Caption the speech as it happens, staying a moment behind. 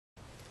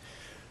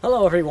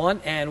Hello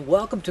everyone, and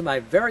welcome to my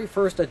very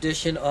first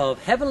edition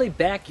of Heavenly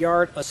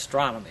Backyard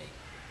Astronomy.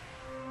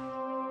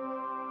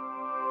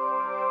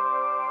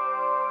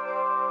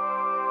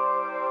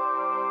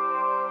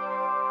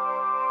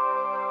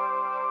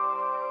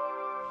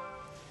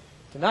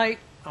 Tonight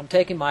I'm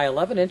taking my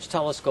 11-inch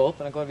telescope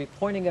and I'm going to be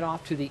pointing it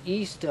off to the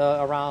east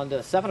around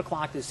 7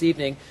 o'clock this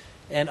evening,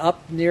 and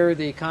up near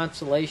the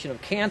constellation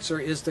of Cancer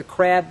is the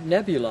CRAB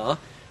Nebula.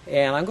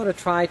 And I'm going to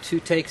try to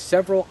take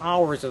several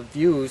hours of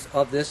views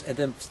of this and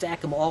then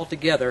stack them all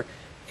together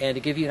and to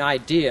give you an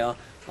idea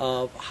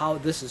of how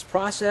this is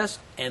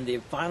processed and the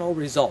final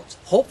results.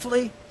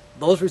 Hopefully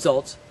those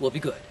results will be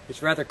good.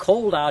 It's rather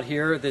cold out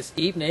here this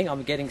evening.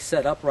 I'm getting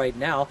set up right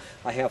now.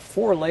 I have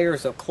 4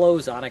 layers of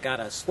clothes on. I got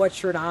a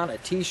sweatshirt on, a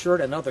t-shirt,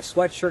 another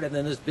sweatshirt, and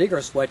then this bigger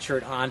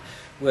sweatshirt on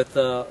with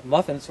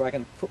muffins so I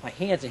can put my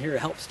hands in here to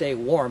help stay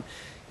warm.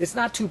 It's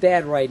not too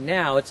bad right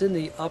now. It's in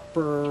the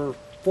upper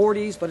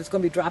 40s, but it's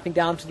going to be dropping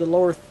down to the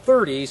lower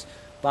 30s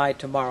by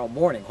tomorrow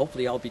morning.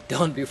 Hopefully I'll be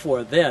done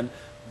before then.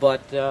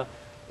 But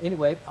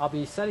anyway, I'll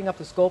be setting up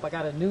the scope. I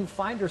got a new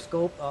finder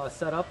scope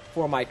set up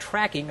for my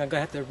tracking. I'm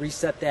going to have to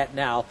reset that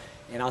now,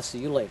 and I'll see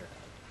you later.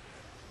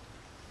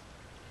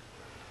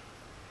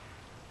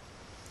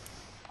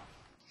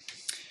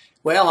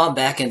 Well, I'm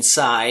back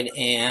inside,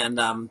 and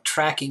I'm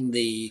tracking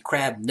the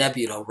CRAB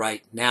Nebula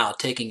right now,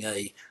 taking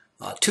a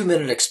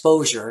 2-minute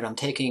exposure, and I'm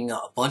taking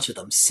a bunch of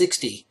them,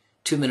 60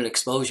 2-minute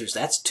exposures.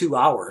 That's 2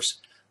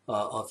 hours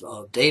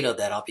of data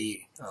that I'll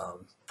be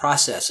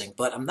processing.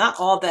 But I'm not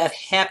all that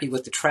happy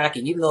with the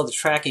tracking. Even though the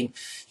tracking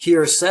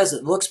here says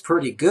it looks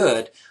pretty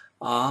good,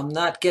 I'm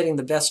not getting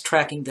the best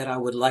tracking that I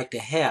would like to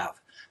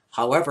have.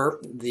 However,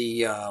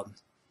 the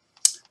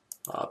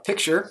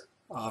picture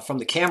from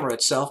the camera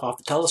itself off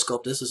the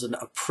telescope, this is a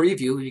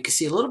preview. You can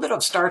see a little bit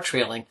of star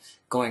trailing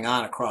going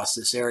on across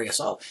this area.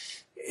 So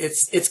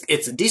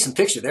it's a decent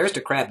picture. There's the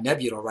CRAB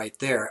Nebula right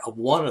there of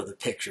one of the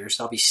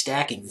pictures. I'll be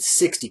stacking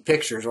 60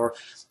 pictures, or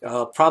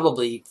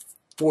probably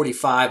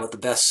 45 of the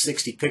best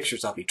 60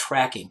 pictures I'll be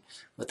tracking.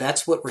 But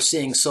that's what we're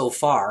seeing so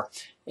far.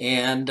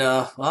 And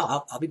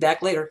well, I'll be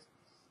back later.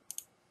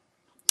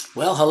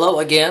 Well, hello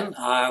again.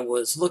 I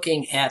was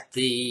looking at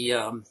the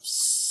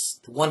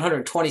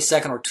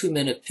 120-second or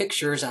 2-minute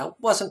pictures. I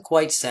wasn't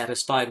quite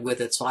satisfied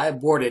with it, so I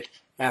aborted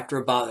after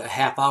about a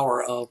half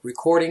hour of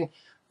recording.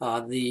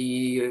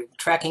 The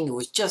tracking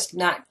was just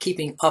not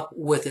keeping up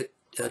with it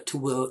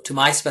to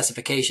my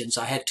specifications.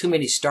 I had too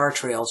many star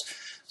trails,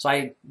 so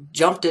I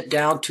jumped it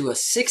down to a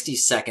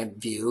 60-second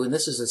view, and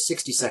this is a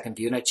 60-second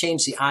view, and I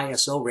changed the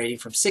ISO rating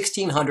from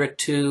 1600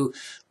 to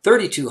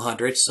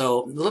 3200,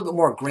 so a little bit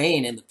more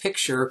grain in the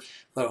picture,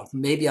 but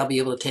maybe I'll be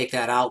able to take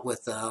that out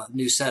with a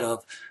new set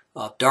of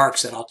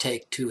darks that I'll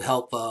take to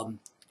help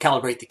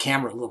calibrate the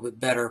camera a little bit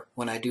better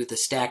when I do the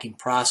stacking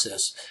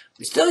process.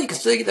 But still, you can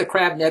still get the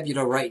CRAB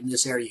Nebula right in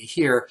this area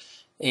here,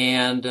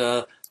 and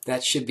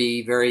that should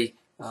be very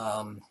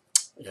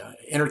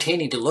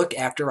entertaining to look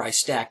after I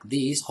stack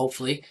these.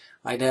 Hopefully,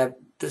 I'd have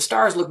the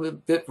stars look a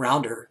bit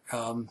rounder,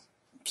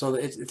 so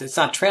it's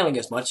not trailing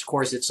as much. Of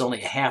course, it's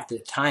only a half the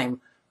time.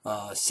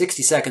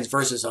 60 seconds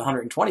versus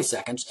 120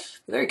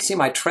 seconds. But there you can see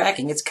my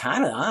tracking. It's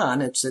kind of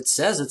on. It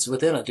says it's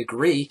within a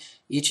degree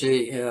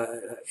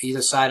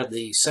either side of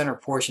the center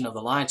portion of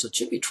the line, so it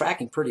should be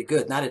tracking pretty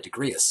good. Not a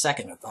degree, a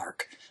second of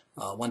arc,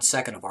 1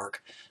 second of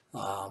arc.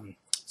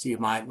 See,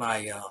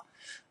 my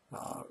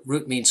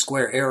root mean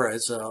square error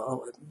is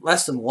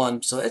less than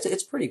 1, so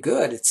it's pretty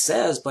good. It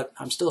says, but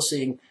I'm still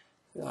seeing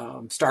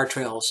star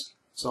trails,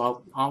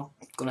 so I'm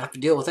going to have to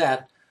deal with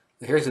that.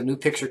 Here's a new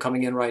picture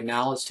coming in right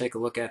now. Let's take a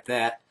look at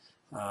that.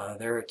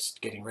 There it's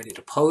getting ready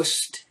to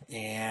post,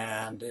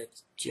 and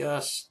it's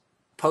just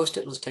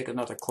posted. Let's take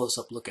another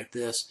close-up look at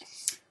this.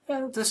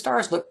 The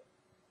stars look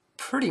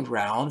pretty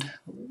round,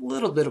 a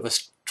little bit of a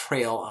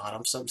trail on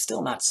them, so I'm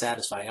still not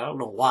satisfied. I don't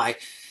know why.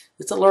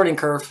 It's a learning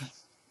curve.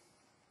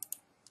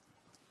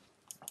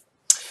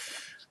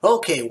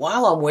 Okay,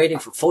 while I'm waiting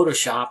for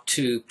Photoshop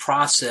to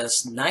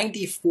process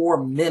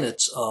 94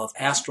 minutes of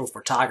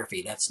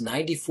astrophotography, that's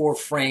 94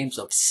 frames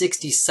of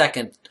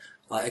 60-second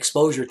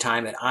exposure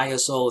time at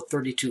ISO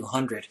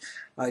 3200.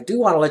 I do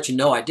want to let you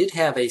know I did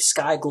have a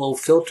sky glow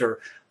filter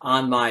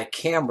on my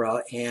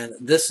camera, and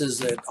this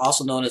is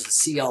also known as a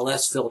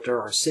CLS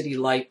filter, or City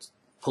Light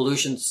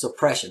Pollution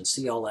Suppression,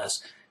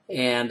 CLS.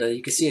 And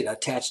you can see it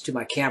attached to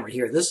my camera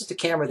here. This is the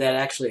camera that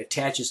actually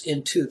attaches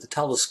into the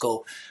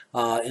telescope,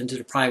 into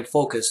the prime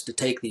focus to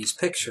take these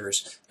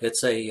pictures.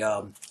 It's a,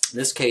 in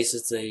this case,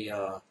 it's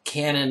a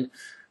Canon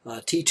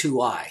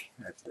T2i.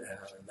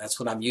 That's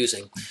what I'm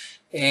using.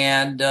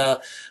 And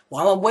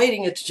while I'm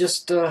waiting, it's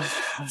just I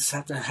just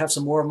have to have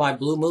some more of my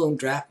Blue Moon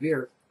draft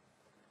beer.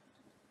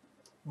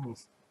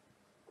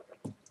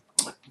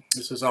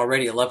 This is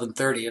already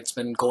 11:30. It's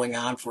been going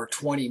on for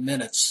 20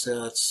 minutes.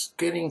 It's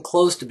getting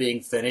close to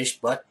being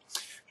finished, but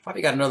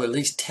probably got another at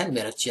least 10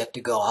 minutes yet to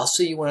go. I'll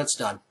see you when it's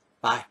done.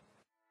 Bye.